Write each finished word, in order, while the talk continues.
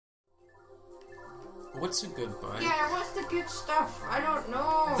What's a good bike? Yeah, what's the good stuff? I don't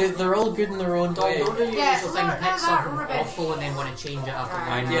know. They're all good in their own way. Don't do Yeah, usual thing, no, pick no, something rubbish. awful and then want to change it after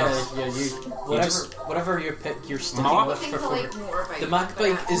I know. Yeah, whatever you pick, you're sticking Mop? with I think for I fun. like motorbike. The Mac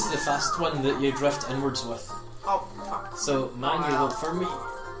bike is the fast one that you drift inwards with. Oh, fuck. So, manual for me.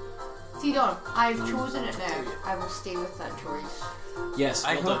 See, Don, I've chosen it now. I will stay with that choice. Yes,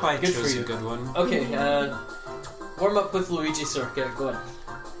 I well hope done. I Good for chose you. a good one. Okay, warm up with Luigi Circuit, go on.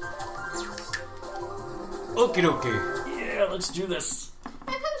 Okie dokie. Yeah, let's do this.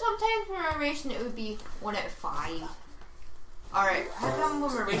 How come sometimes when we're racing it would be 1 out of 5? Alright, how come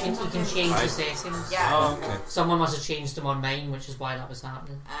when we're You racing can sometimes... change the Right. settings. Yeah. Oh, okay. Someone must have changed them on mine, which is why that was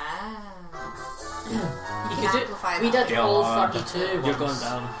happening. Ah. You can could amplify we that. did all God. 32 You're once going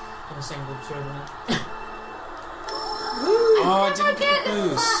down. in a single tournament. Oh, I didn't Never get a the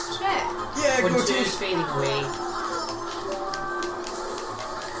boost. fast bit. Yeah, When go two's to. fading away.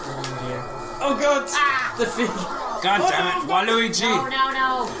 Oh dear. Oh god! Ah! The thing. God damn it, Waluigi! No, no,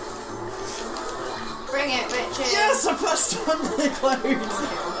 no! Bring it, bitches. Yes, I passed on the clouds.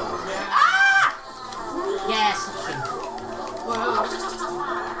 Ah! Yes! Whoa.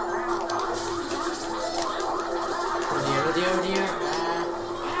 Oh dear, oh dear, oh dear.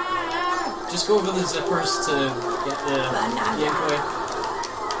 Just go over the zippers to get the gameplay.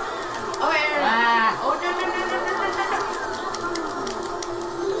 Oh, wait, no, no. Ah! Oh, no, no, no, no, no, no,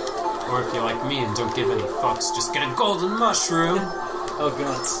 no. Or if you're like me and don't give any fucks, just get a golden mushroom. Oh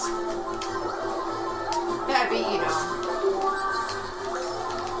god. That'd be, you know.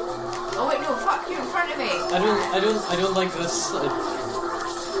 Oh, wait, no, fuck you in front of me. I don't like this.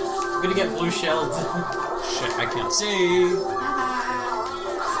 I'm gonna get blue shelled. Shit, I can't see.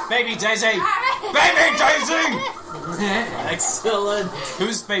 Baby Daisy! Ah. Baby Daisy! Excellent.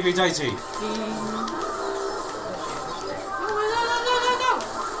 Who's Baby Daisy? No, no,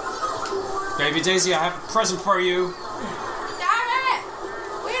 no. Baby Daisy, I have a present for you. Damn it!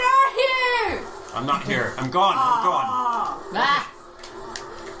 Where are you? I'm not here. I'm gone. I'm gone. Ah!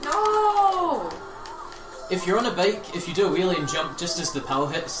 No! If you're on a bike, if you do a wheelie and jump just as the POW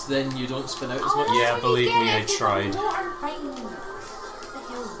hits, then you don't spin out as much. Yeah, believe me, I tried.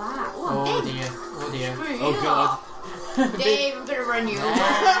 Oh dear, oh dear. Oh god. Dave, I'm gonna run you over.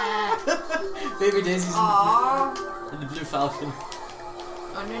 Ah! Baby Daisy's Aww. in the blue falcon.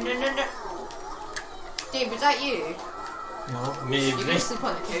 Oh, no, no, no, no. Dave, is that you? No. Maybe. You're gonna sleep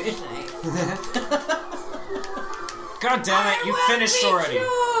on the couch tonight. God damn it, you finished already.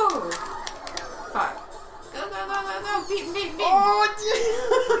 Fuck. Go, go, go, go, go. Beat him, beat him, beat him.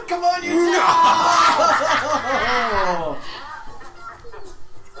 Oh, come on, you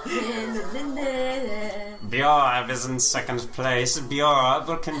Bjorn is in second place. Bjorn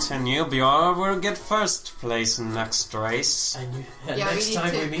will continue. Bjorn will get first place in next race. And Yeah, we next need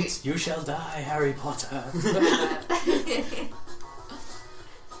time to- we meet, you shall die, Harry Potter. I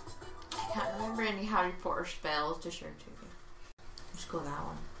can't remember any Harry Potter spells to share to you. Let's go that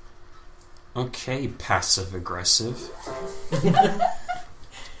one. Okay, passive aggressive.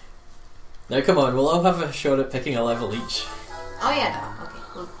 Now come on, we'll all have a shot at picking a level each. Oh yeah, no. Okay,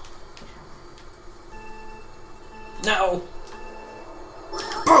 cool. No!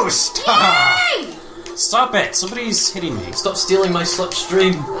 Boost! Yay! Stop it! Somebody's hitting me. Stop stealing my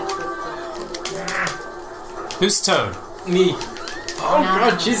slipstream! Who's Toad? Me. Oh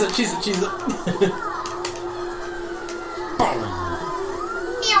god, cheese it, cheese it, cheese it.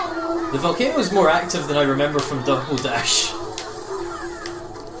 The volcano is more active than I remember from Double Dash.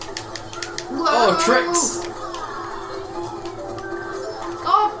 Whoa. Oh, tricks!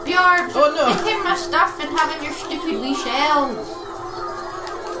 Oh, Bjorn! Oh, no. Taking my stuff and having your stupid wee shells.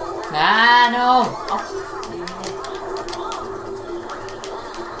 Ah, no!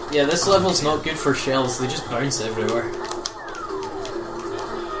 Yeah, this level's not good for shells, they just bounce everywhere.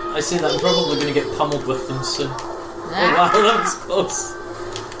 I say that, I'm probably going to get pummeled with them soon. Oh wow, that was close.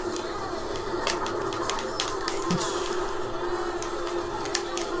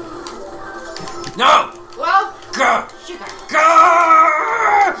 No! Well, Go! sugar. Go!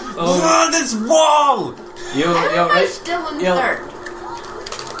 Oh, this wall! Yo, How yo, am I right, still in yo. third?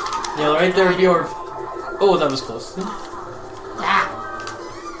 yo, right there, Bjorn. Oh, that was close. Ah.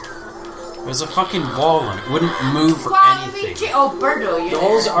 There's a fucking wall on it. It wouldn't move or anything. Waluigi. Oh, Birdo, you're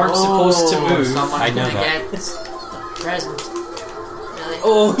Dolls there. aren't supposed to move. Someone's I know gonna that. get present. Really?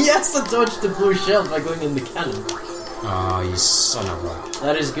 Oh, yes, I dodged the blue shell by going in the cannon. Oh, you son of a...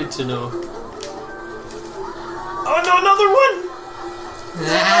 That is good to know. Oh no, another one!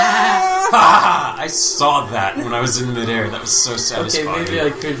 Ha! I saw that when I was in midair. That was so satisfying.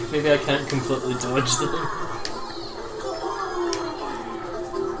 Okay, maybe I can't completely dodge them.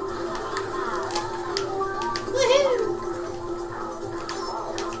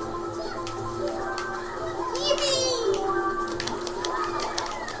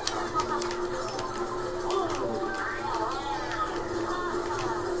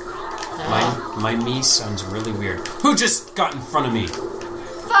 My me sounds really weird. Who just got in front of me?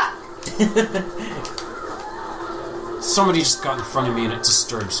 Fuck! Somebody just got in front of me and it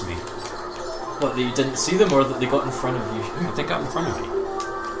disturbs me. What, that you didn't see them or that they got in front of you? But they got in front of me.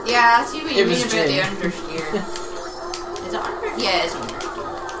 Yeah, I see what you It mean was about Jane. the understeer. Is it under? Yeah, it's understeer.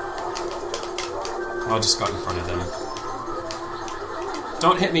 I just got in front of them.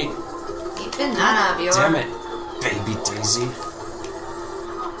 Don't hit me! Eat banana, Bjorn. Damn it, baby Daisy.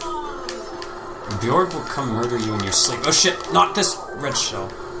 Bjorg will come murder you in your sleep. Oh shit, not this red shell.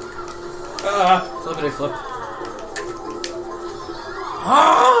 Ah, flippity flip.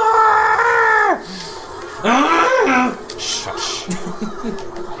 Shush.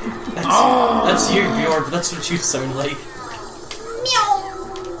 That's you, Bjorn. That's what you sound like. Meow.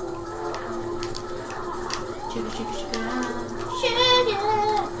 Sugar, sugar, sugar. Sugar.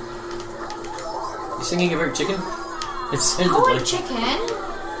 You singing about chicken? It sounded Oh, like chicken.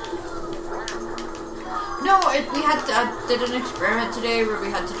 No, we had did an experiment today where we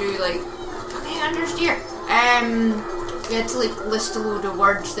had to do like fucking understeer. We had to like list a load of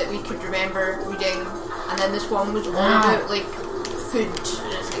words that we could remember reading, and then this one was all about like food. And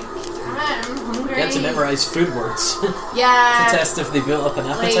it's like, I'm hungry. you had to memorize food words to Yeah. test if they built up an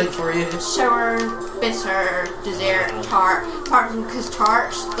appetite like, for you. Sour, bitter, dessert, tart. Apart from because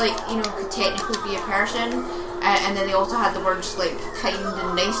tarts, like could technically be a person. And then they also had the words like kind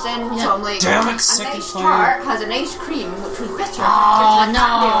and nice in. So I'm like, Damn it, a second nice player. tart has a nice cream, which was bitter. Oh, which had candy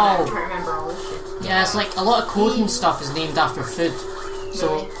on it. I'm no. trying to remember all this shit. Yeah, it's like a lot of coding stuff is named after food.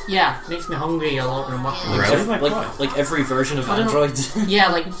 So, Really? yeah, makes me hungry a lot when I'm working. Really? Like, like every version of I don't know. Android. Yeah,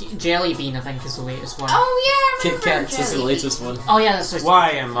 like Jelly Bean, I think, is the latest one. Oh yeah, I Kit remember Kats is the Jelly latest one. Oh, yeah, that's just.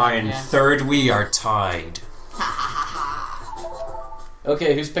 Why am I in Yeah. third? We are tied.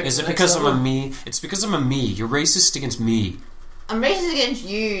 Okay, who's picking Is the it next because I'm a level? me? It's because I'm a me. You're racist against me. I'm racist against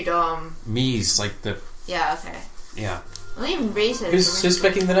you, Dom. Me's like the... Yeah, okay. Yeah. I'm not even racist. Who's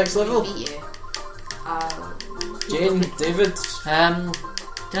picking the next level? Beat you. Jane, David,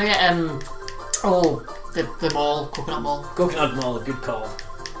 Did I get, oh, the mall, coconut mall. Coconut Mall, good call.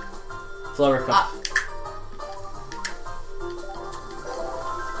 Flower Cup.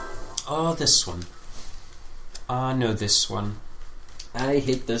 Oh, this one. I know this one. I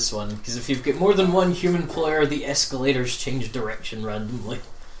hate this one, because if you've got more than one human player, the escalators change direction randomly.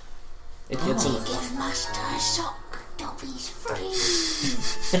 It gets a Give Master a sock. Dobby's free.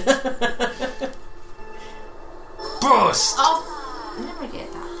 Bust! Oh, I never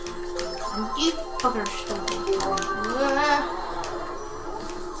get that. And you fuckers stole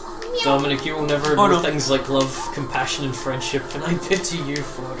it. Dominic, you will never Oh, know no. things like love, compassion, and friendship, and I pity you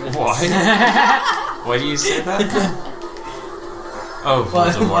for it. Why? Why do you say that? Oh, Why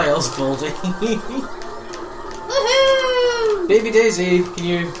Voldemort. else, Baldy? Woohoo! Baby Daisy, can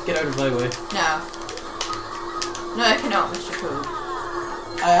you get out of my way? No. No, I cannot, Mr. Code.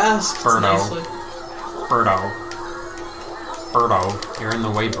 I asked Birdo. nicely. Birdo. Birdo. You're in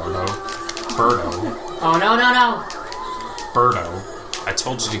the way, Birdo. Birdo. Oh, no, no, no! Birdo. I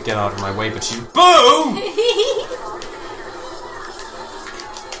told you to get out of my way, but you... BOOM!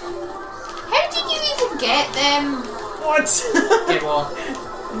 How did you even get them? What? Get what?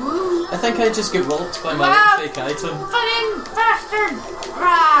 Woo. I think I just get walloped by my Wow. own fake item. Fucking bastard!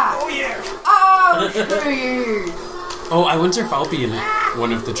 Rah! Oh yeah! Oh, screw you! Oh, I wonder if I'll be in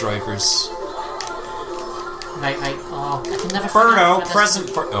one of the drivers. Right, right. Oh, I can never Birdo, figure out present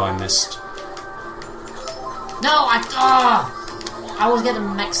for... Oh, I missed. No, I always get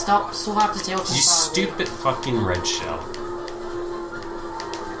them mixed up. So hard to tell. from You far away. stupid fucking red shell.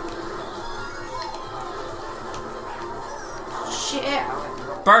 Shit.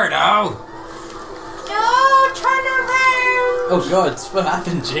 Birdo! No, turn around! Oh god, what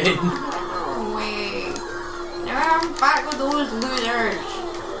happened, Jane? No way. Now I'm back with those losers.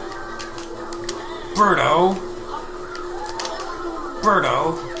 Birdo!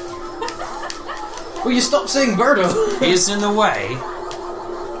 Birdo! Will you stop saying Birdo? He is in the way.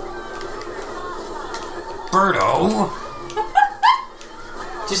 Birdo!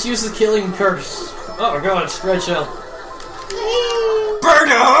 Just use the killing curse. Oh god, red shell.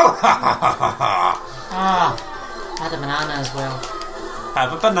 Birdo! Ah, I had a banana as well.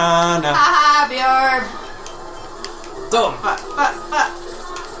 Have a banana. Haha, Bjorn. Dom,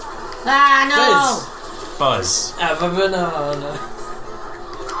 Ah, no! Fizz, Buzz. have a banana.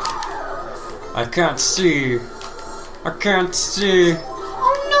 I can't see. I can't see.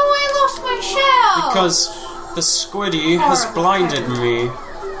 Oh no, I lost my shell! Because the squiddy has blinded me.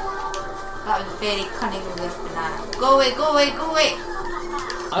 That was very cunning of this banana. Go away, go away, go away!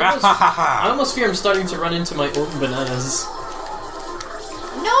 I almost fear I'm starting to run into my own bananas.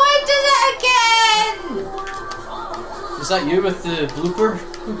 No, I did it again! Is that you with the blooper?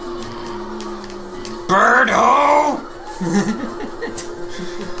 Birdo!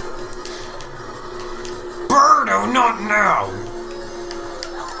 Birdo, not now!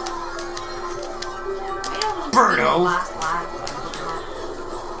 Birdo!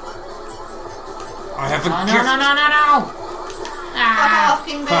 I have a Oh, gift. no. Ah.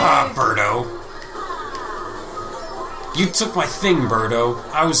 Haha, Birdo. You took my thing, Birdo.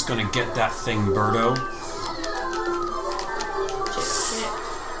 I was gonna get that thing, Birdo. Shit.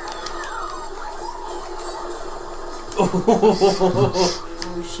 Oh,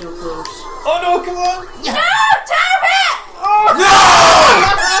 Oh, so close. oh no, come on! No, damn it! No!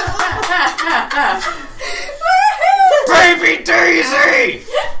 Baby Daisy!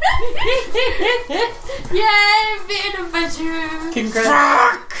 Yay, being a veteran!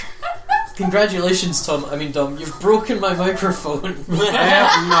 Fuck! Congratulations, Tom. I mean, Dom, you've broken my microphone. I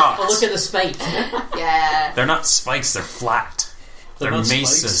have not. Oh, look at the spike. Yeah. They're not spikes, they're flat. They're not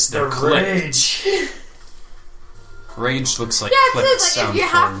maces, spikes, they're clipped. Rage looks like Yeah, clipped because like, sound if you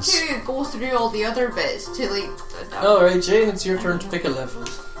have forms. to go through all the other bits to like... Alright, Jane, it's your turn to pick a level.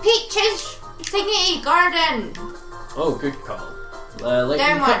 Peaches thingy garden! Oh, good call. Down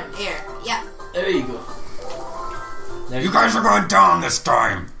one, here, yeah. There you go. Now You guys are going down this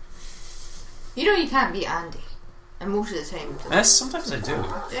time! You know you can't beat Andy. And most of the time. Yes, sometimes I do.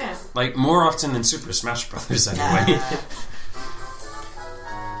 Yeah. Like, more often than Super Smash Brothers, anyway.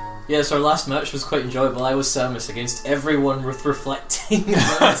 Yes, our last match was quite enjoyable. I was Samus against everyone with reflecting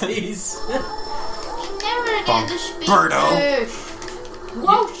abilities. Never get Bonk. the speed Birdo. push.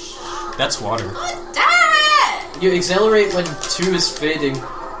 Whoosh! That's water. God damn it! You accelerate when 2 is fading.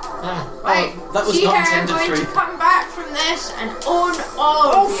 Right, that was see not how intended I'm for going you. to come back from this and own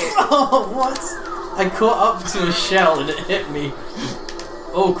all of you. Oh, what? I caught up to a shell and it hit me.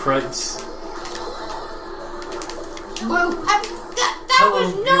 Oh, cripes. Well, that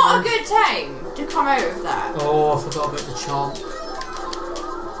was not a good time to come out of that. Oh, I forgot about the chomp.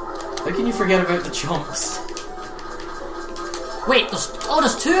 How can you forget about the chomps? Wait, there's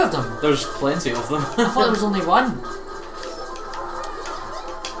 2 of them. There's plenty of them. I thought there was only 1.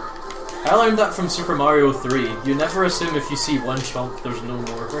 I learned that from Super Mario 3. You never assume if you see one chomp, there's no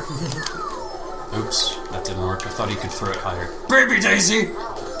more. Oops, that didn't work. I thought he could throw it higher. Baby Daisy!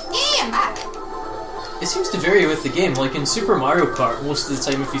 Yeah, I'm back. It seems to vary with the game. Like in Super Mario Kart, most of the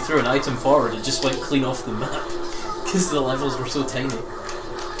time if you threw an item forward, it just went clean off the map. Because the levels were so tiny.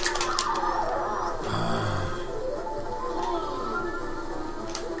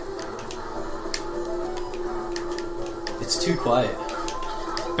 It's too quiet.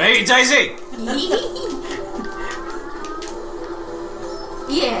 Baby Daisy!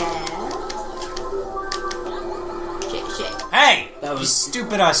 Yeah. Shit. Hey! That You was-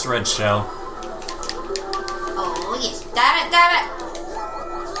 stupid ass red shell. Oh, yes. Damn it.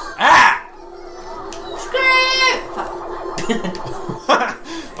 Ah! Screw! Fuck.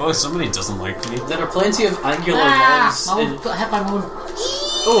 Oh, somebody doesn't like me. There are plenty of angular walls My in... own, got hit by my own.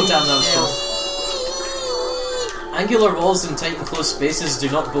 Oh damn, that was close. Angular walls in tight enclosed spaces do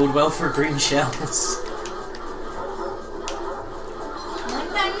not bode well for green shells.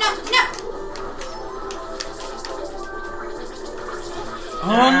 No.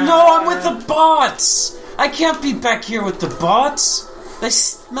 Oh no, I'm with the bots! I can't be back here with the bots! They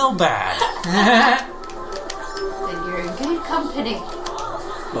smell bad. Then you're in good company.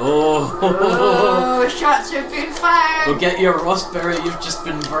 Oh, Oh, shots have been fired. go get your raspberry, you've just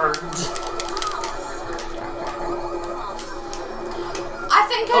been burned. I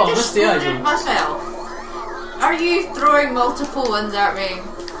think I Oh, just missed the screwed item. myself. Are you throwing multiple ones at me?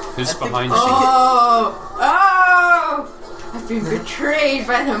 Who's I think- behind you? Oh! I've been betrayed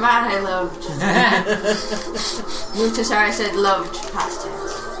by the man I loved. Notice how I said loved past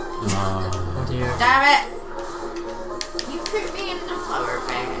tense. Oh dear. Damn it! You put me in the flower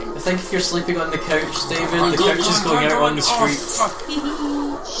bed. I think if you're sleeping on the couch, David, the couch is going out on the street. Oh, fuck.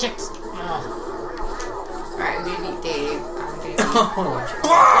 Shit. Oh. Right, I'm gonna beat Dave. I'm gonna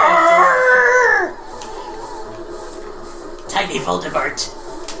Tiny Voldemort.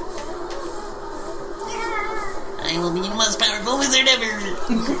 I will be the most powerful wizard ever.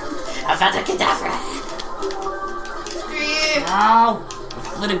 Avada Kedavra. beat Screw you! Oh.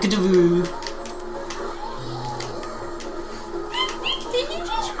 What a good voo. Did you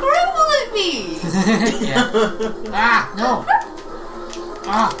just grumble at me? Yeah. Ah, no.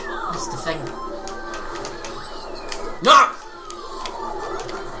 Ah, that's the thing. No!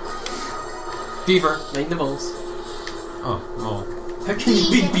 Beaver. Mind the moles. Oh, mole. How can you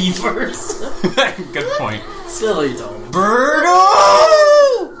be beavers? Good point. Silly Dom. Birdo!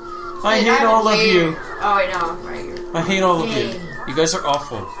 I hate all of you. Oh, I know. Right. I hate all of you. You guys are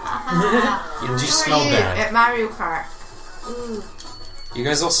awful. You just smell bad. At Mario Kart. Ooh. You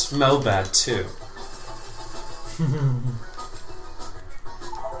guys all smell bad too.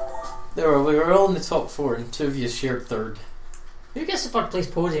 We were all in the top 4 and 2 of you shared 3rd. Who gets the 3rd place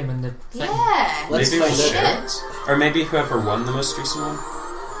podium in the thing? Yeah. Let's Maybe we'll find share out. it. Or maybe whoever won the most recent one.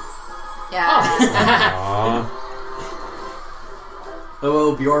 Yeah. Aww. Oh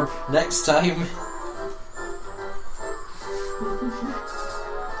well, Bjorn, next time.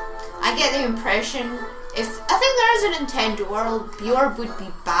 I get the impression I think there is a Nintendo world, Bjorn would be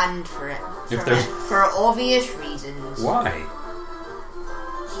banned for it. For obvious reasons. Why?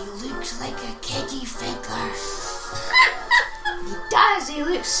 He looks like a kiddie fiddler. He does, he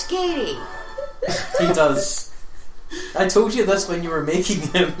looks scary. He does. I told you this when you were making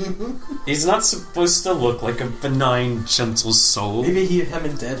him. He's not supposed to look like a benign, gentle soul. Maybe him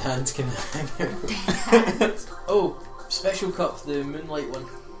and Dead Hands can hang out. Oh, special cup, the Moonlight one.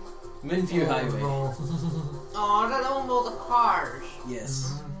 Moonview Highway. No. Oh, I don't know the cars.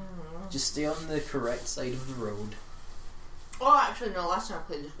 Yes. Just stay on the correct side of the road. Oh, actually, no, last time I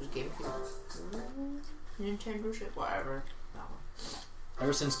played this was GameCube. Nintendo shit, whatever. That one.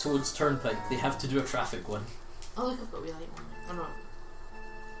 Ever since Toad's Turnpike, they have to do a traffic one. Oh, look, I've got a wee light one. Oh, no.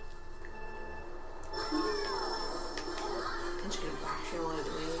 I'm just gonna bash it all out of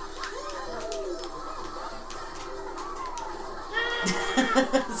the way.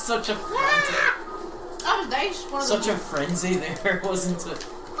 Such a frenzy. That was nice. One of Such the a frenzy there, wasn't it?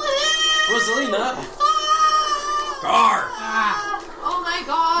 Rosalina! Gar! Oh my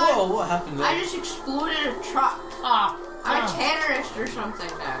god! Whoa, what happened there? I just exploded a truck. Ah. I'm a terrorist or something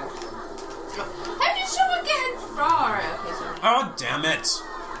now. How did someone get in front? Alright, okay, sorry. Oh, damn it!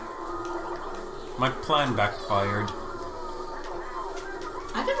 My plan backfired.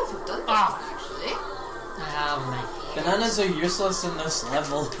 I don't know if I've done this Ah. one actually. Bananas are useless in this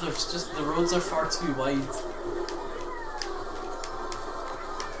level. There's just, the roads are far too wide.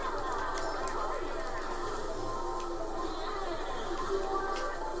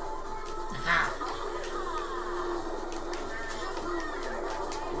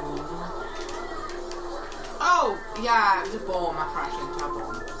 Oh, yeah, it was a bomb. I crashed into a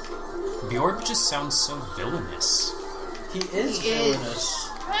bomb. Bjorn just sounds so villainous. He is He is. villainous.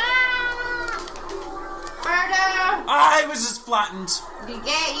 Murder! I was just flattened. We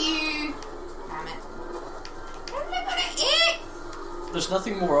get you! Damn it. What am I gonna eat? There's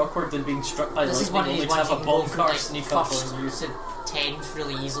nothing more awkward than being struck by This is lightning one of only these to ones have you a can go bomb from car like sneak up first on you. to 10s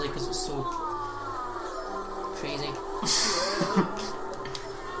really easily because it's so crazy.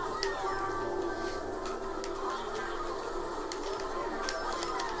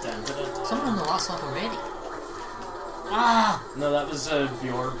 Someone on the last lap already. Ah! No, that was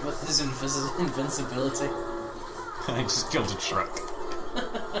Bjorn with his invincibility. I just killed a truck.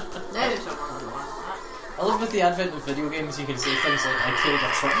 There's someone on the one. I love with the advent of video games you can say things like, I killed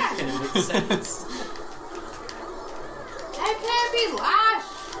a truck, and it makes sense. How can I be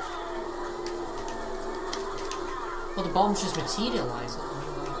last? Well, the bombs just materialise it.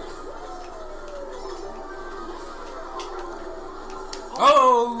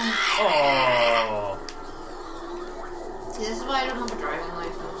 Oh! Oh. See, this is why I don't have a driving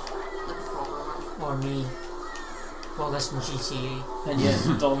license. Like a proper one. Or me. Well, listen, GTA. And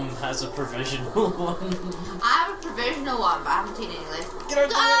yet Dom has a provisional one. I have a provisional one, but I haven't taken any lessons. Get out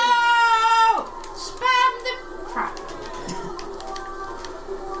the way! Oh! Spam the crap.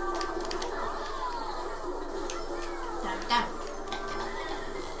 Damn, damn.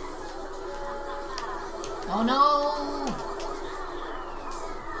 Oh no!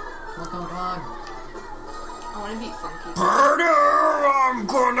 Come on. I want to beat Funky. Murder! I'm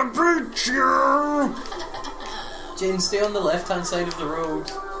gonna beat you! Jane, stay on the left-hand side of the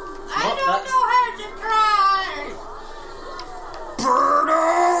road. I Nope, don't that's- know how to drive!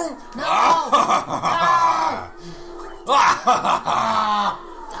 Birdo!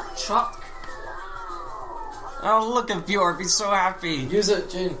 That truck. Oh, look at Bjorn, he's so happy. Use it,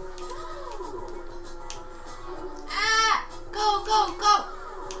 Jane. Ah! Go, go, go!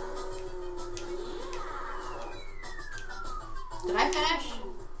 Did I finish?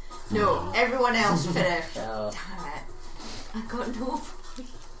 No, everyone else finished. Oh. Damn it. I got no point.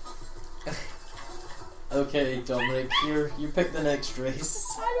 Okay, Dominic, you pick the next race.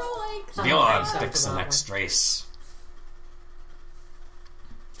 I don't like that. Bjorn Except picks for the that next race.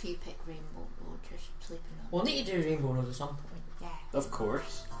 If you pick Rainbow, we'll just sleep in We'll need to do Rainbow Road at some point. Yeah. Of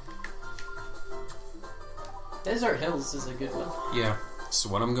course. Desert Hills is a good one. Yeah, that's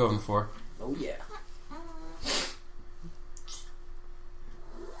what I'm going for. Oh yeah.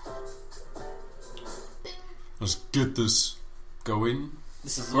 Let's get this going.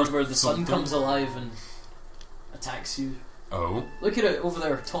 This is the one where the sun comes alive and attacks you. Oh. Look at it over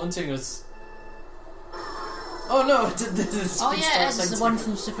there, taunting us. Oh no! Oh yeah, it's the one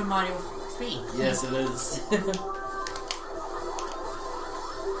from Super Mario 3. Yes, it is.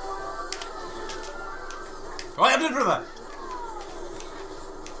 Oh, I did that.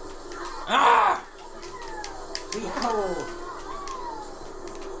 Ah!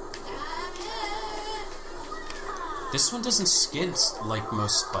 This one doesn't skid like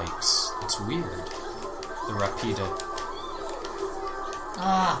most spikes. It's weird. The Rapida.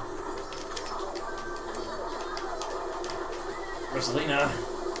 Ah. Rosalina.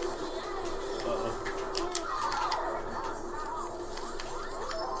 Uh-oh.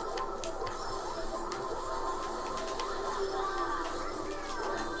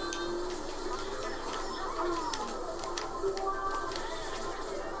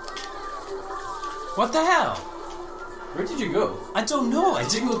 What the hell? Where did you go? I don't know. I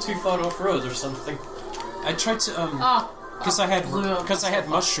Did you didn't. go too far off road or something? I tried to because I had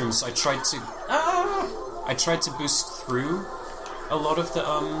mushrooms. I tried to boost through a lot of the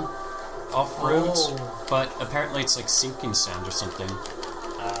off road, but apparently it's like sinking sand or something.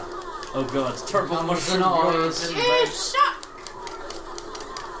 Oh god, turbo mushroom noise. You suck!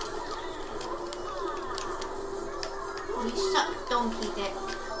 You suck, donkey dick.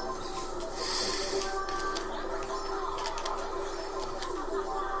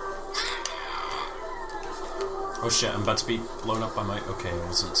 Oh shit, I'm about to be blown up by my... Okay, I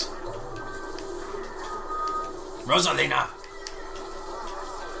wasn't. Rosalina!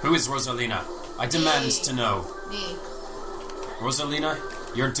 Who is Rosalina? I demand to know. Me. Rosalina,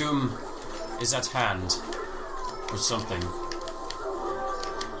 your doom is at hand. Or something.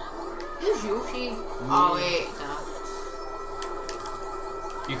 Who's Yoshi? Oh wait, no.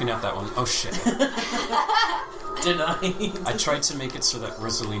 You can have that one. Oh shit. Denied. I tried to make it so that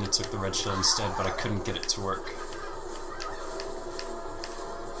Rosalina took the red shell instead, but I couldn't get it to work.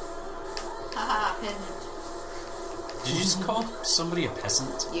 Haha, peasant. Did you just call somebody a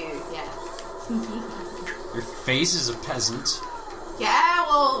peasant? You, yeah. Your face is a peasant. Yeah,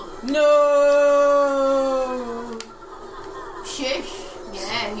 well, No! shush.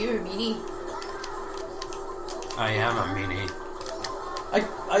 Yeah, you're a meanie. I am a meanie.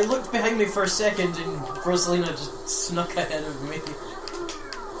 I looked behind me for a second and Rosalina just snuck ahead of me.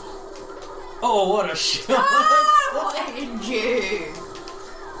 Oh, what a shot! Ah, what did you?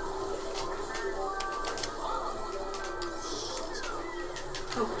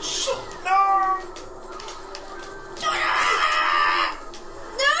 Oh shit! No!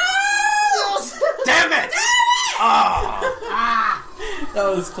 No! Damn it! Oh! That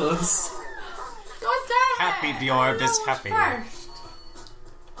was close. God damn it! Happy Bjorb is happy. First.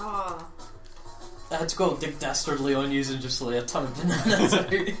 Oh. I had to go dig dastardly on you and just lay a ton of bananas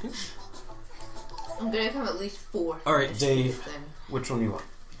out. I'm gonna come at least 4. Alright, Dave. Then. Which one do you want?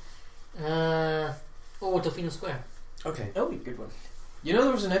 Delfino Square. Okay. Oh, good one. You know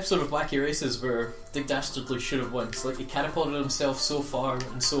there was an episode of Wacky Races where Dig Dastardly should have won. It's like he catapulted himself so far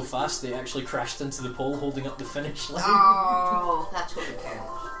and so fast they actually crashed into the pole holding up the finish line. Oh, that's what it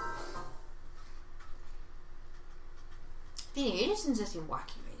counts. Been ages since I've seen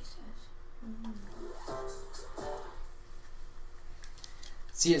Wacky Races.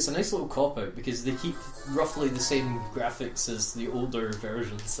 See, it's a nice little cop-out because they keep roughly the same graphics as the older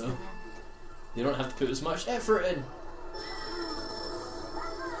version, so they don't have to put as much effort in.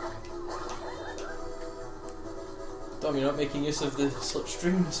 Dom, you're not making use of the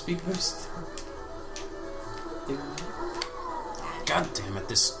slipstream speed boost. God damn it,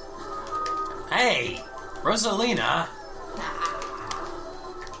 this... Hey! Rosalina!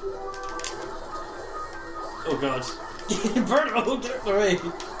 Oh god. Berto, get away!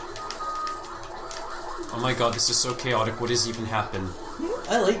 Oh my god, this is so chaotic. What has even happened?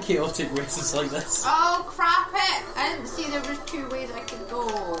 I like chaotic races like this. Oh crap it! I didn't see there was 2 ways I could go.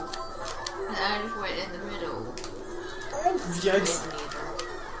 And I just went in the middle. Yikes.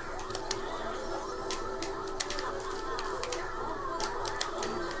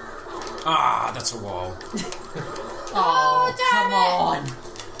 Ah, that's a wall. Oh, damn come on!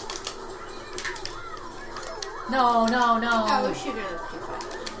 No, no, no! Oh, sugar is too fast.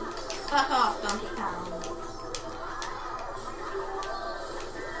 Fuck off, Donkey Kong.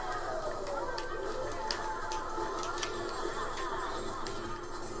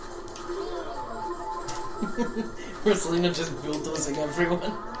 Rosalina just bulldozing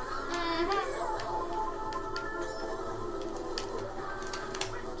everyone.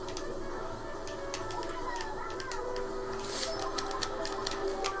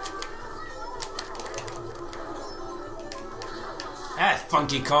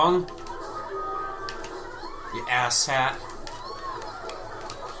 Funky Kong. You asshat.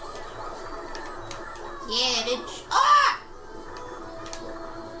 Yeah, bitch. Ah!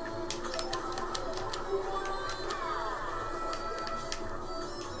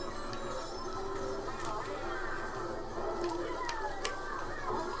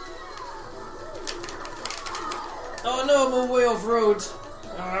 Oh no, I'm way off road.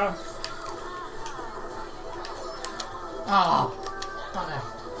 Oh, bugger.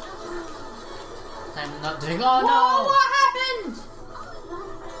 I'm not doing. Oh Whoa, no! what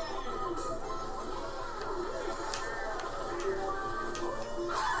happened?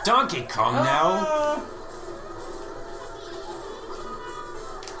 Donkey Kong now.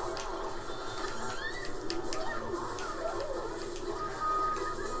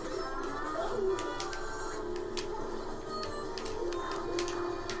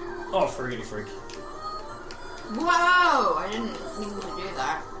 Oh, friggity frig. Whoa! I didn't mean to do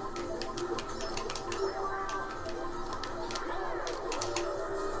that.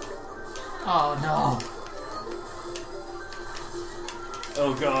 Oh no!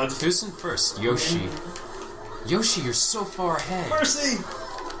 Oh god. Who's in first? Yoshi. Yoshi, you're so far ahead. Mercy!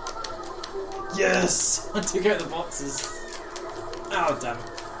 Yes! I took out the boxes. Oh, damn it.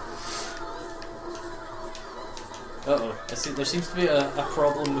 Uh-oh. I see, there seems to be a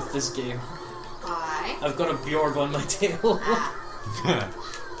problem with this game. Why? I've got a Bjorg on my tail. Ah.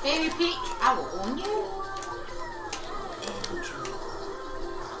 Baby Peach, I will own you.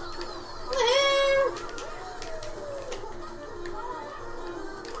 Woohoo!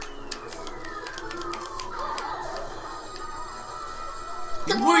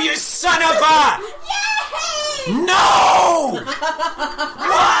 Will you son of a... Yay! No!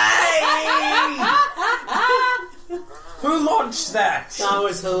 Why? Who launched that? That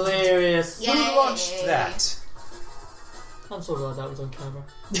was hilarious. Yay. Who launched that? I'm so glad that was on camera.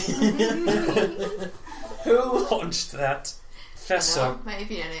 Who launched that? Fess No, up. might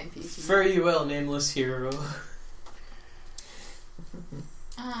be an NPC. Very well, nameless hero.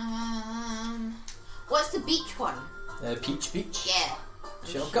 What's the beach one? Peach Beach. Yeah.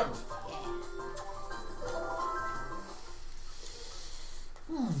 Shellcut. Yeah.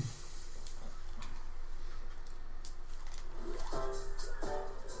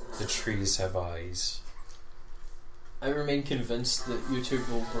 The trees have eyes. I remain convinced that YouTube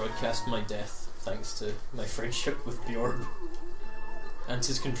will broadcast my death thanks to my friendship with Bjorn and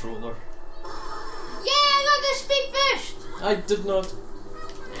his controller. Yeah, look, the speed boost! I did not.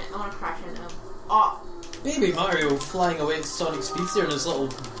 I want to crash into him. Oh. Baby Mario flying away at Sonic speeds there in his little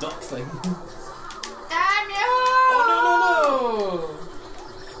duck thing. Damn you! Oh no!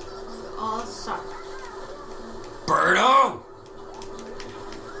 Oh, suck. Birdo!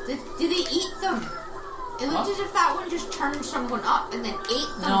 Did they eat them? It looked as if that one just turned someone up and then ate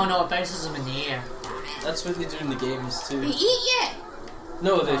them. No, it bounces them in the air. Damn it. That's what they do in the games They too. eat you!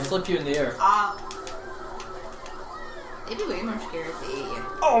 No, they flip you in the air. They'd be way more scared if they ate you.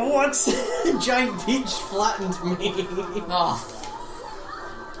 Oh, what? Giant Peach flattened me. Oh,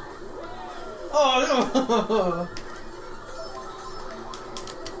 Oh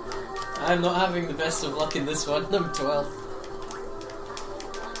no! I'm not having the best of luck in this one. I'm 12.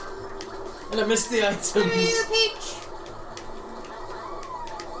 And I missed the items. Where are you, Peach?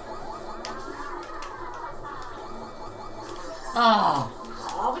 oh,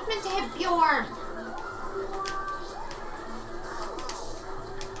 Oh, I was meant to hit Bjorn.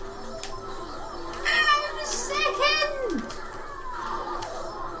 I was second!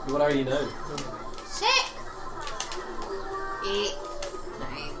 What are you now? 6, 8,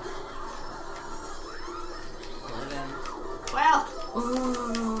 9, 11, 12.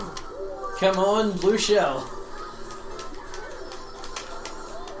 Ooh. Come on, blue shell.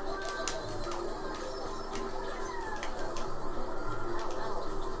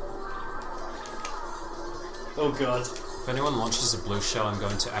 Oh god. If anyone launches a blue shell, I'm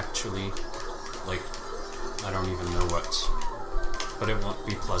going to actually, like, I don't even know what. But it won't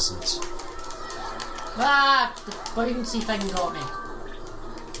be pleasant. ah! The bouncy thing got me.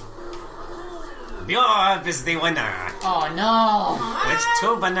 Bjorb is the winner! Oh no! With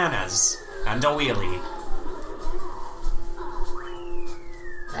 2 bananas and a wheelie.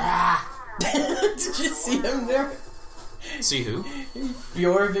 Ah! Did you see him there? See who?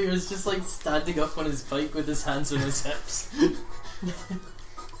 Bjorn, he was just like standing up on his bike with his hands on his hips.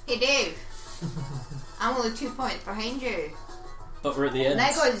 Hey Dave, I'm only 2 points behind you. But we're at the end. And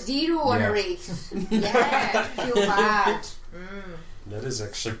I got 0 on Yeah. a race. Yeah, I feel bad. That is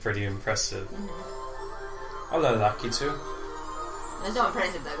actually pretty impressive. Hello, Lucky too. It's not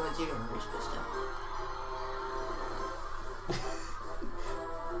impressive that I got 0 on a race, but still.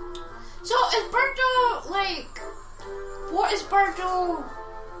 So is Birdo like? What is Birdo?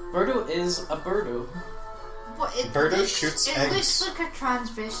 Birdo is a Birdo. But Birdo shoots eggs. It looks like a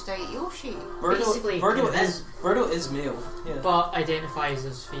transvestite Yoshi. Birdo is male, yeah. but identifies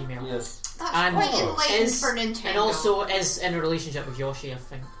as female. Yes. That's And quite enlightened for Nintendo. And also is in a relationship with Yoshi, I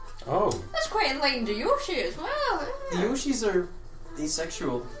think. Oh. That's quite enlightened to Yoshi as well. The Yoshis are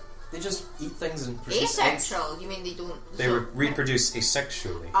asexual. They just eat things and produce eggs. Asexual? You mean they don't... They reproduce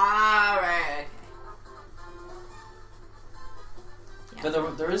asexually. Ah, right. Yeah.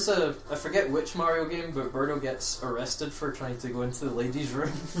 But there is a... I forget which Mario game, but Birdo gets arrested for trying to go into the ladies'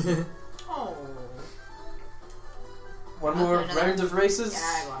 room. Oh. One more round of races?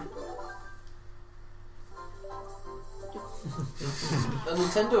 Yeah, go on.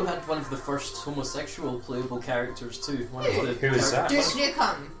 Nintendo had one of the first homosexual playable characters too. Who is that? Duke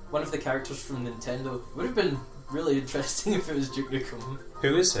Nukem. One of the characters from Nintendo. Would have been really interesting if it was Duke Nukem.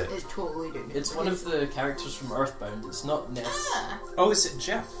 Who is it? It's totally Duke Nukem. It's one of the characters from Earthbound. It's not Ness. Ah. Oh, is it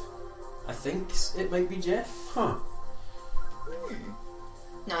Jeff? I think it might be Jeff. Huh.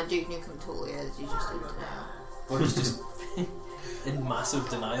 No, Duke Nukem totally is. He's just in denial. Or he's just in massive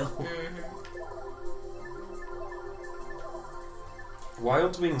denial.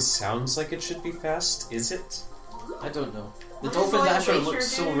 Wild Wing sounds like it should be fast, is it? I don't know. The What Dolphin does Dasher Wild looks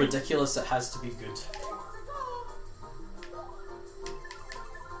Racer so do? ridiculous it has to be good.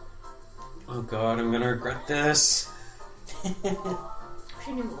 Oh god, I'm gonna regret this. I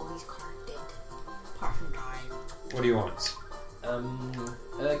should know all these cards did. Apart from dying. What do you want?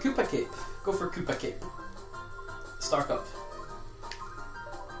 Koopa Cape. Go for Koopa Cape. Star Cup.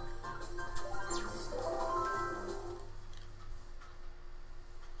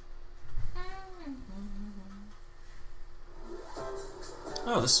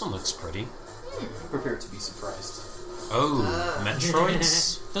 Oh, this one looks pretty. Prepare to be surprised. Oh,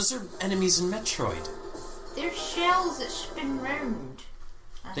 Metroids? Those are enemies in Metroid. They're shells that spin round.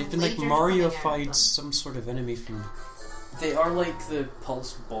 And They've have been like lasers coming out of Mario-fied them. some sort of enemy from... They are like the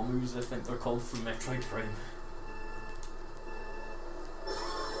pulse bombers, I think they're called, from Metroid Prime.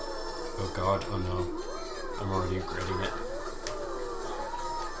 Oh god, oh no. I'm already regretting it.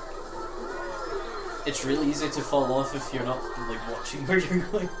 It's really easy to fall off if you're not like watching where you're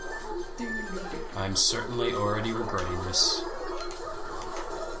going. I'm certainly already regretting this.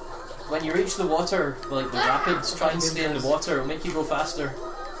 When you reach the water, like the rapids, try and stay in the water, it'll make you go faster.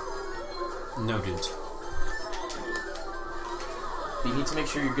 Noted. But you need to make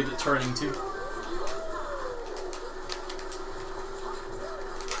sure you're good at turning too.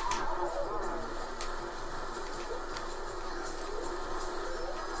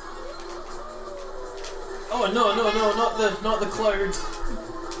 Oh no, not the cloud.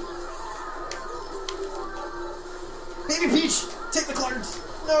 Baby Peach, take the cloud.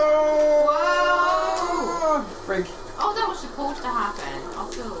 No. Whoa! Frig. Oh, that was supposed to happen. Oh,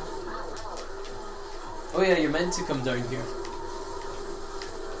 cool. Oh yeah, you're meant to come down here.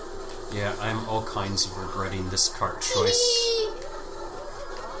 Yeah, I'm all kinds of regretting this cart choice.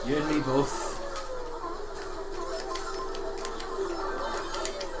 You and me both.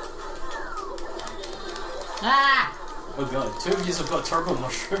 Ah! Oh god, two of you have got turbo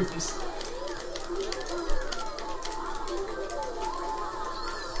mushrooms.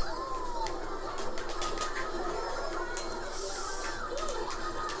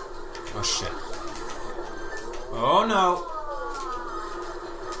 Oh shit. Oh no!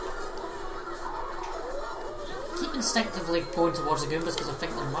 Keep instinctively going towards the Goombas because I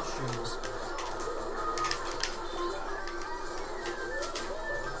think they're mushrooms.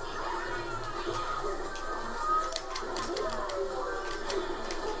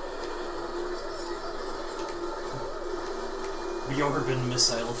 Bjorben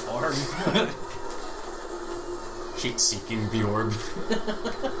missile farm. Heat-seeking Bjorb.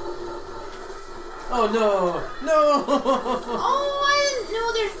 Oh no! No! Oh, I didn't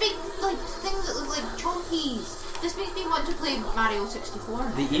know there's big, like, things that look like chunkies. This makes me want to play Mario 64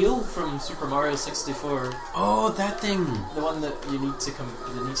 now. The eel from Super Mario 64, Oh, that thing! the one that needs to come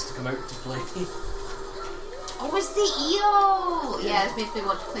out to play. Oh, it's the eel! Yeah, this makes me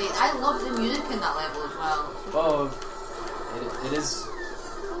want to play it. I love the music in that level as well. Oh, it is.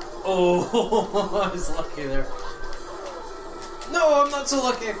 Oh, I was lucky there. No, I'm not so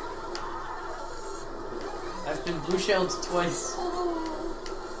lucky. I've been blue shelled twice.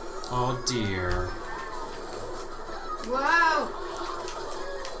 Oh dear. Wow!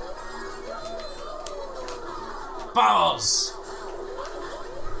 Balls!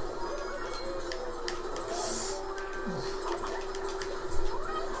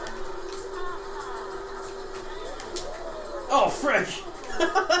 Oh, frick!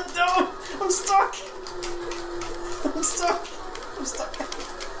 No! I'm stuck! I'm stuck! I'm stuck!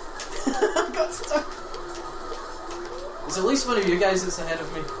 I got stuck! Is at least one of you guys that's ahead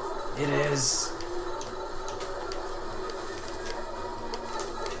of me? It is.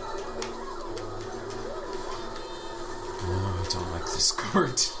 Oh, I don't like this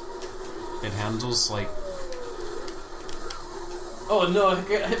card. It handles like... Oh no, I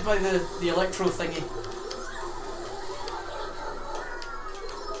got hit by the electro thingy.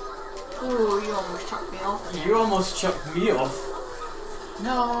 Oh, you almost chucked me off. You almost chucked me off.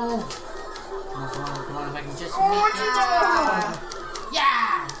 No! Oh, come on, if I can just Oh, make it!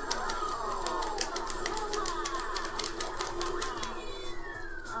 Yeah!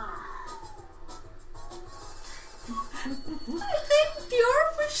 I think Bjorn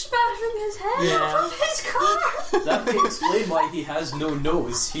was smashing his head Yeah. off his car. That may explain why he has no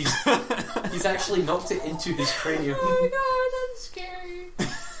nose. He's actually knocked it into his cranium. Oh god, that's scary.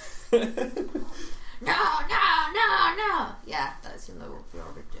 No. Yeah, that's in the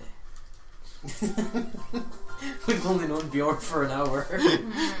Bjorn would do. We've only known Bjorn for an hour.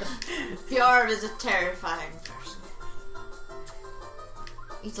 Bjorn is a terrifying person.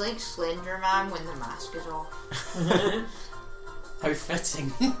 He's like Slender Man when the mask is off. How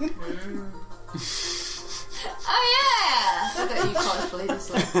fitting. Oh yeah! Look at you cosplay the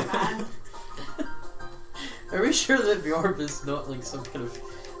Slender Man. Are we sure that Bjorn is not like some kind of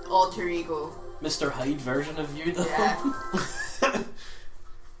Alter ego. Mr. Hyde version of you though? Yeah.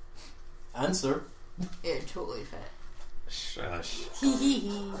 Answer. It totally fit. Shush.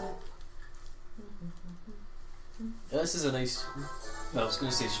 This is a nice... Well, I was going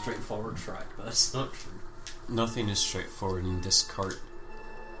to say straightforward track, but that's not true. Nothing is straightforward in this cart.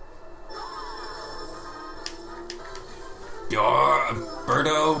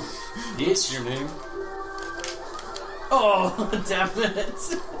 Birdo! What's your name? Oh, damn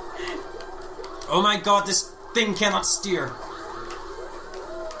it! Oh my god, this thing cannot steer!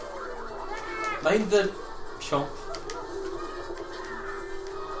 Mind the chomp.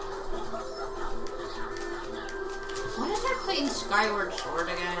 Why is there playing Skyward Sword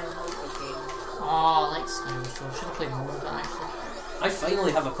again? Okay. Oh, I like Skyward Sword. Should have played more of that actually. I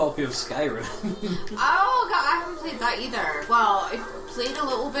finally have a copy of Skyrim. Oh god, I haven't played that either. Well, I played a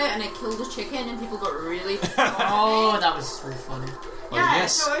little bit and I killed a chicken and people got really Oh, that was so funny. yeah,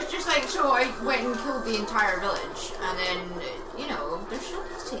 yes. so it's just like, so I went and killed the entire village and then, you know, there's so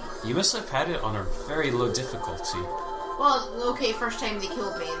easy. You must have had it on a very low difficulty. Well, okay, first time they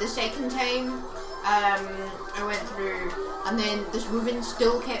killed me. The second time, I went through and then this woman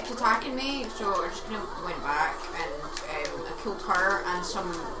still kept attacking me, so I just kind of went back and I killed her and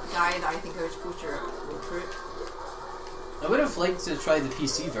some guy that I think I was supposed to recruit. I would have liked to try the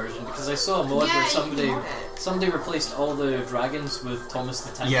PC version because I saw a mod Yeah, where you can mod it. somebody replaced all the dragons with Thomas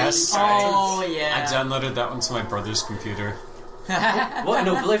the Tank. Yes. Oh, I yeah. downloaded that onto my brother's computer. What in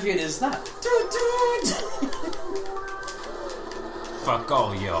Oblivion is that? Fuck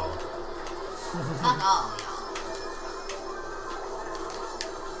all y'all. Oh,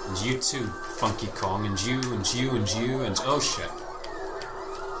 And you too, Funky Kong, and you, and you, and you, and oh shit.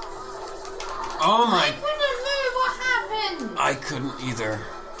 Oh I my... couldn't move, what happened? I couldn't either.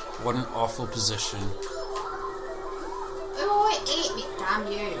 What an awful position. Oh, it ate me, damn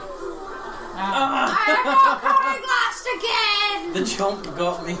you. Ah. I got The colored glass again! chomp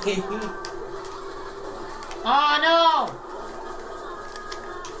got me. Oh no!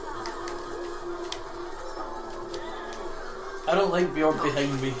 I don't like Bjorn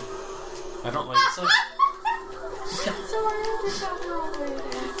behind me. I don't like... So, Sorry, I did that wrong way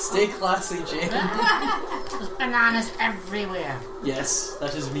there. stay classy, Jane. There's bananas everywhere. Yes,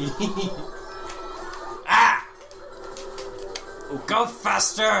 that is me. Ah! Oh, go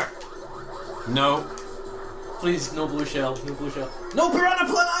faster! No. Please, no blue shell. No blue shell. No piranha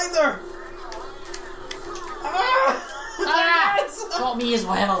plant either! Ah! Ah! Got me as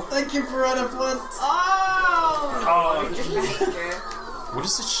well. Thank you, piranha plant. Oh! Just behind you. What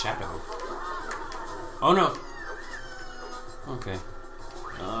is this shadow? Oh no. Okay.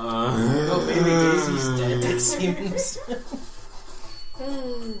 Oh, baby Daisy's dead, it seems.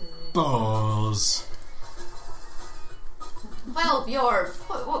 Balls. Well, Bjorn,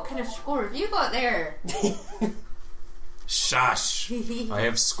 what kind of score have you got there? Shush. I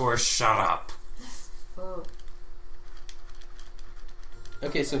have scores. Shut up. Oh.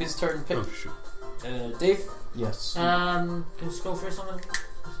 Okay, so his turn. Pick. Oh shoot. Dave? Yes. Can you scroll through someone?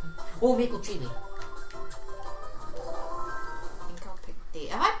 Oh, maple chili. I think I'll pick Daisy.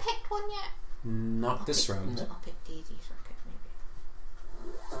 Have I picked one yet? Not this round. I'll pick Daisy Circuit,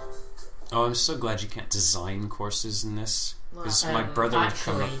 maybe. Oh, I'm so glad you can't design courses in this. Because my brother would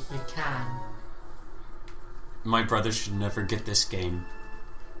come up. Actually, you can. My brother should never get this game.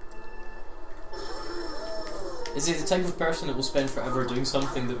 Is he the type of person that will spend forever doing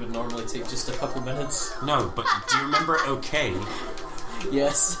something that would normally take just a couple minutes? No, but do you remember OK?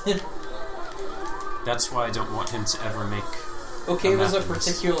 Yes. That's why I don't want him to ever make... OK was a map of this.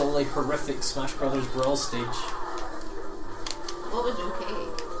 particularly horrific Smash Brothers Brawl stage. What was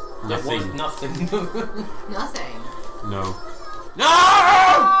okay? Nothing. It was nothing. Nothing. No. No!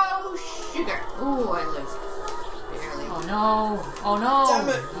 Oh, sugar. Oh, I lived. Barely. Oh no! Oh no! Damn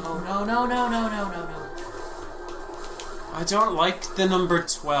it. Oh no no no no no no no! I don't like the number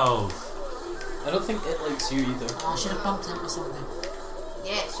 12. I don't think it likes you either. Oh, I should have bumped into something.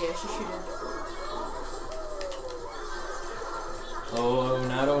 Yes, you should have. Oh,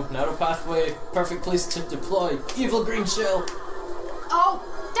 narrow pathway. Perfect place to deploy. Evil green shell. Oh,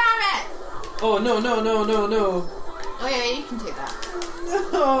 damn it! Oh, no. Oh yeah, you can take that.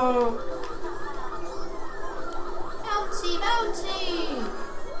 No. Bouncy, bouncy!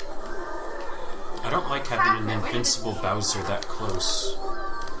 I don't like having an invincible Bowser that close.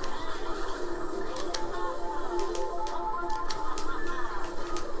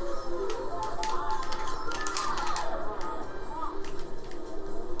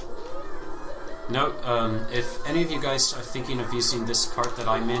 No, if any of you guys are thinking of using this cart that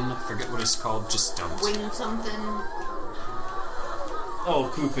I'm in, forget what it's called, just don't. Wing something.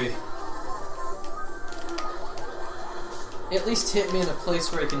 Oh, Koopy. At least hit me in a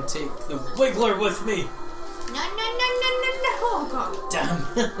place where I can take the Wiggler with me. No. Oh god. Damn.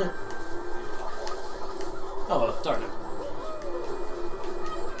 Oh, darn it.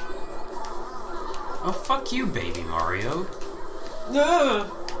 Oh, fuck you, baby Mario. No.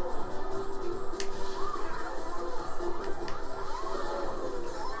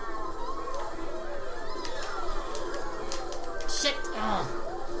 Shit! Oh,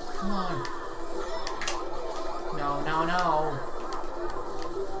 come on! No.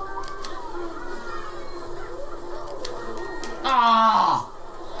 Ah!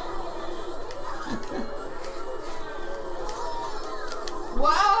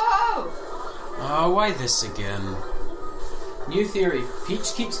 Whoa! Oh, why this again? New theory.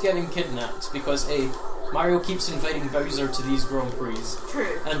 Peach keeps getting kidnapped because A, Mario keeps inviting Bowser to these Grand Prix.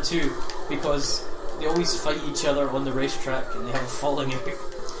 True. And 2, because they always fight each other on the racetrack and they have a falling out.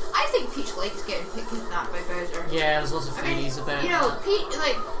 I think Peach likes getting kidnapped by Bowser. Yeah, there's lots of theories about you know, that. Peach,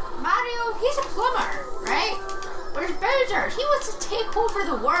 like, Mario, he's a plumber, right? Whereas Bowser, he wants to take over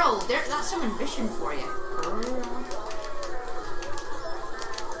the world. That's some ambition for you.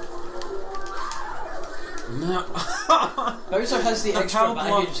 No. Bowser has the The extra power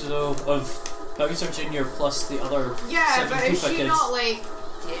block- baggage, though, of Bowser Jr. plus the other Yeah, 7 but is Koopa she kids. not, like,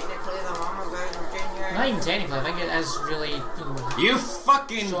 technically the mom of Bowser Jr.? Not even technically, I think it is really, You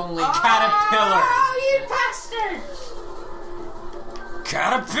fucking strongly. caterpillar! Oh, you bastard!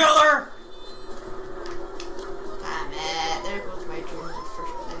 Caterpillar! Damn it, there goes my dream in the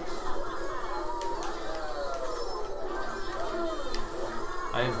first place.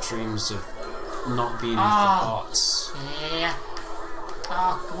 I have dreams of not being with the Ah. bots. Yeah.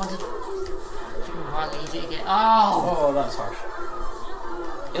 Oh, come on. Hardly easy to get. Oh! Oh, that's harsh.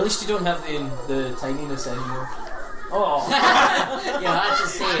 At least you don't have the tininess anymore. Oh. Yeah, I had to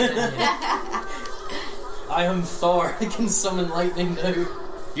say it, didn't you? I am Thor. I can summon lightning now.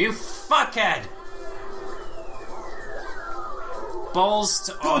 You fuckhead! Balls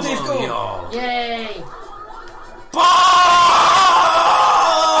to all Dave, of go. y'all. Yay! Balls!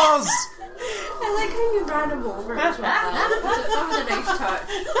 I like how you ran him over as well. That was a nice touch.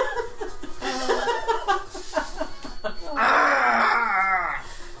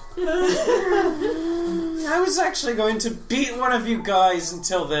 I was actually going to beat one of you guys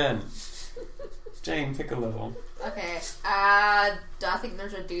until then. Jane, pick a level. Okay, I think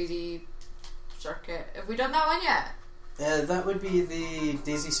there's a Daisy circuit. Have we done that one yet? That would be the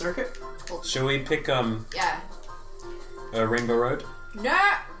Daisy Circuit. Shall we pick Yeah. Rainbow Road? No!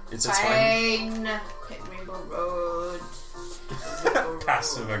 It's a time. Fine. Pick Rainbow Road. Rainbow Road.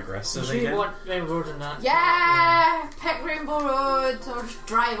 Passive aggressive You again. want Rainbow Road in that? Yeah! Pick Rainbow Road or just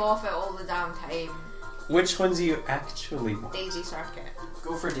drive off it all the damn time. Which one do you actually want? Daisy circuit.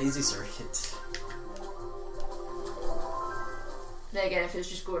 Go for Daisy Circuit. Then again, if it's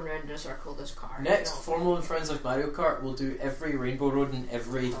just going round in a circle, this car. Next, you know. Formal and Friends of Mario Kart will do every Rainbow Road in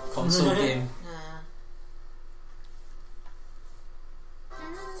every console game. Nah.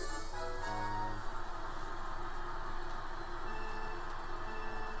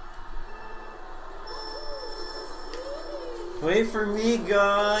 Wait for me,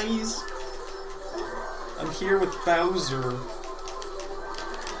 guys. I'm here with Bowser.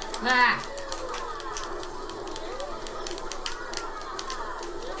 Ah!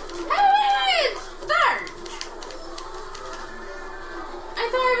 Hey, it's third! I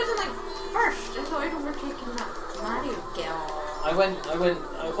thought I was in like first. I thought I'd overtaken that Mario girl. I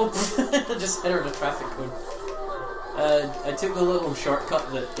just hit her in a traffic cone. I took the little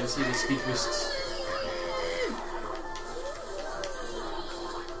shortcut that gives you the speed boosts.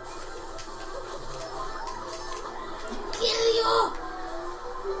 Kill you!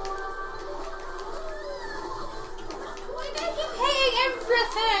 Why do I keep hitting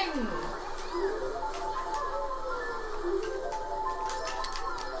everything?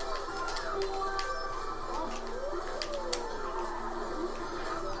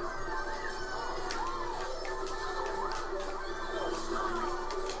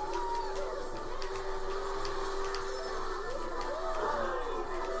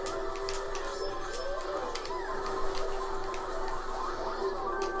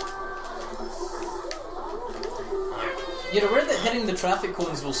 You're aware that hitting the traffic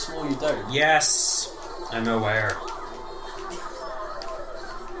cones will slow you down? Yes, I'm aware.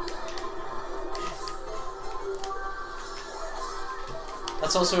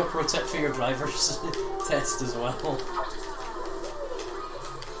 That's also a pro tip for your driver's test as well.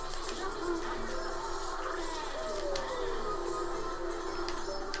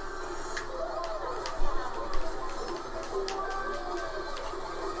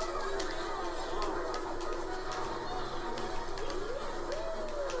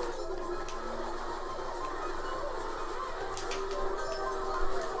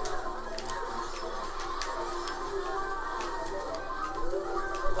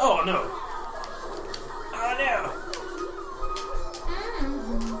 Oh no! Oh no!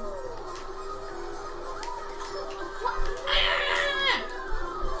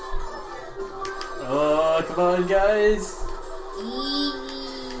 Oh, come on, guys!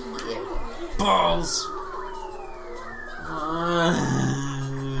 Balls!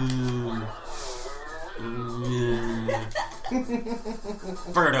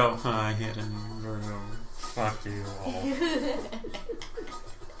 Birdo. I hit him. Birdo. Fuck you all.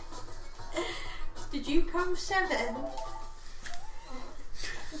 Did you come 7?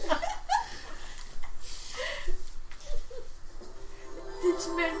 Did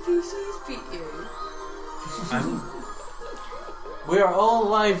some NPCs beat you? We are all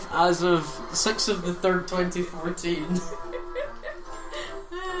live as of 6th of the 3rd, 2014.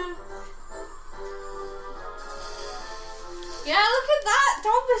 Yeah, look at that!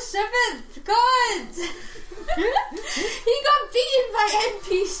 Tom was 7th! God! He got beaten by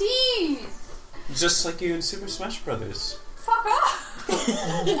NPCs! Just like you in Super Smash Brothers. Fuck off!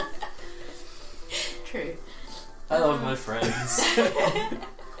 True. I love my friends.